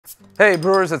Hey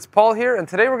brewers, it's Paul here, and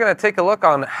today we're going to take a look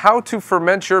on how to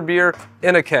ferment your beer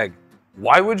in a keg.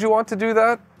 Why would you want to do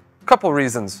that? A couple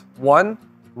reasons. One,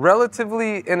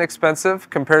 relatively inexpensive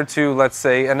compared to, let's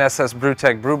say, an SS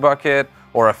Brewtech brew bucket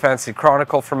or a fancy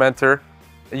Chronicle fermenter.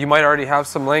 You might already have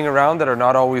some laying around that are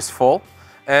not always full.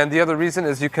 And the other reason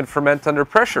is you can ferment under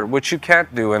pressure, which you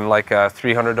can't do in like a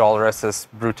 $300 SS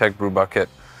Brewtech brew bucket.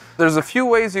 There's a few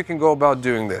ways you can go about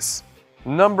doing this.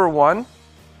 Number one,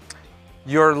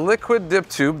 your liquid dip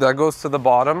tube that goes to the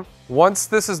bottom. Once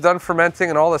this is done fermenting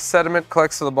and all the sediment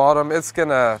collects to the bottom, it's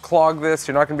gonna clog this.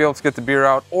 You're not gonna be able to get the beer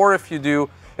out. Or if you do,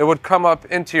 it would come up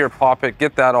into your poppet,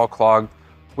 get that all clogged.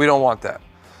 We don't want that.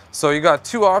 So you got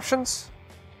two options.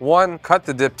 One, cut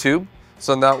the dip tube,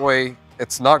 so in that way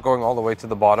it's not going all the way to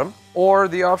the bottom. Or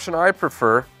the option I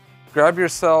prefer, grab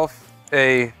yourself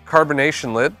a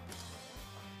carbonation lid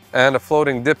and a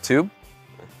floating dip tube.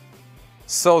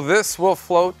 So this will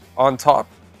float on top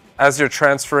as you're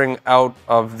transferring out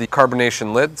of the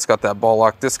carbonation lid. It's got that ball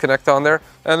lock disconnect on there.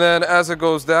 And then as it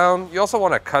goes down, you also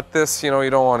want to cut this, you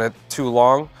don't want it too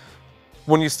long.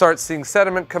 When you start seeing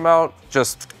sediment come out,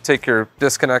 just take your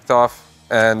disconnect off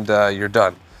and you're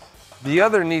done. The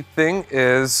other neat thing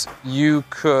is you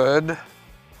could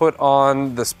put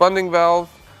on the spunding valve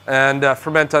and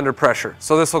ferment under pressure.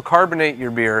 So this will carbonate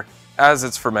your beer as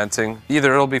it's fermenting.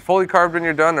 Either it'll be fully carved when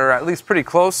you're done or at least pretty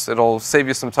close. It'll save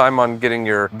you some time on getting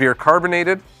your beer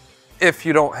carbonated. If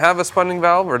you don't have a spunding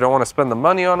valve or don't want to spend the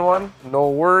money on one, no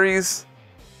worries.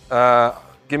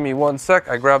 Give me 1 sec,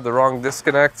 I grabbed the wrong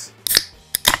disconnect.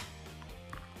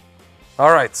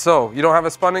 All right, so you don't have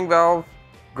a spunding valve,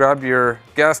 grab your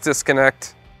gas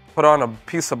disconnect, put on a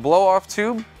piece of blow-off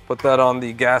tube, put that on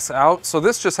the gas out. So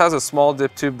this just has a small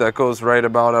dip tube that goes right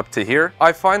about up to here.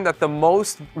 I find that the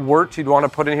most wort you'd want to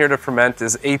put in here to ferment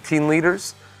is 18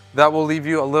 liters. That will leave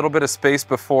you a little bit of space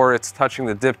before it's touching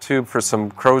the dip tube for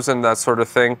some crozin, that sort of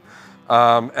thing.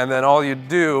 And then all you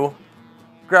do,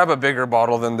 grab a bigger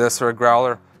bottle than this or a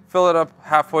growler, fill it up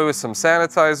halfway with some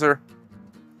sanitizer,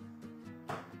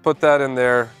 put that in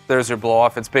there, there's your blow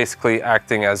off. It's basically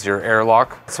acting as your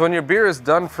airlock. So when your beer is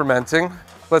done fermenting,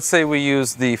 let's say we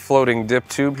use the floating dip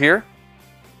tube here.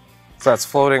 So that's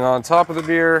floating on top of the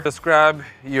beer. Just grab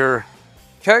your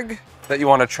keg that you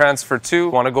want to transfer to. You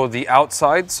want to go the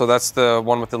outside, so that's the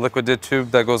one with the liquid dip tube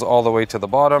that goes all the way to the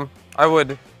bottom. I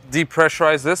would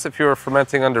depressurize this if you were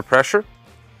fermenting under pressure,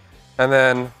 and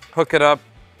then hook it up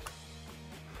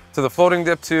to the floating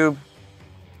dip tube,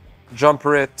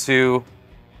 jumper it to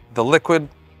the liquid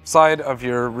side of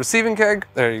your receiving keg.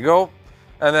 There you go.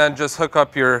 And then just hook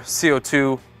up your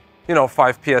CO2,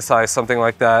 5 PSI, something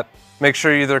like that. Make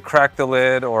sure you either crack the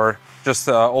lid or just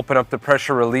open up the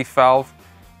pressure relief valve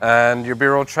and your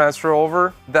beer will transfer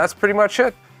over. That's pretty much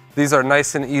it. These are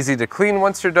nice and easy to clean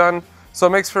once you're done. So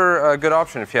it makes for a good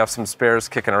option if you have some spares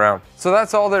kicking around. So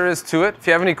that's all there is to it. If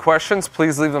you have any questions,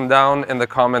 please leave them down in the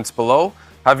comments below.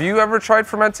 Have you ever tried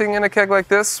fermenting in a keg like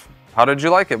this? How did you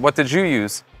like it? What did you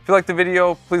use? If you liked the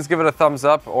video, please give it a thumbs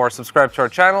up or subscribe to our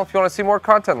channel if you want to see more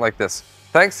content like this.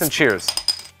 Thanks and cheers.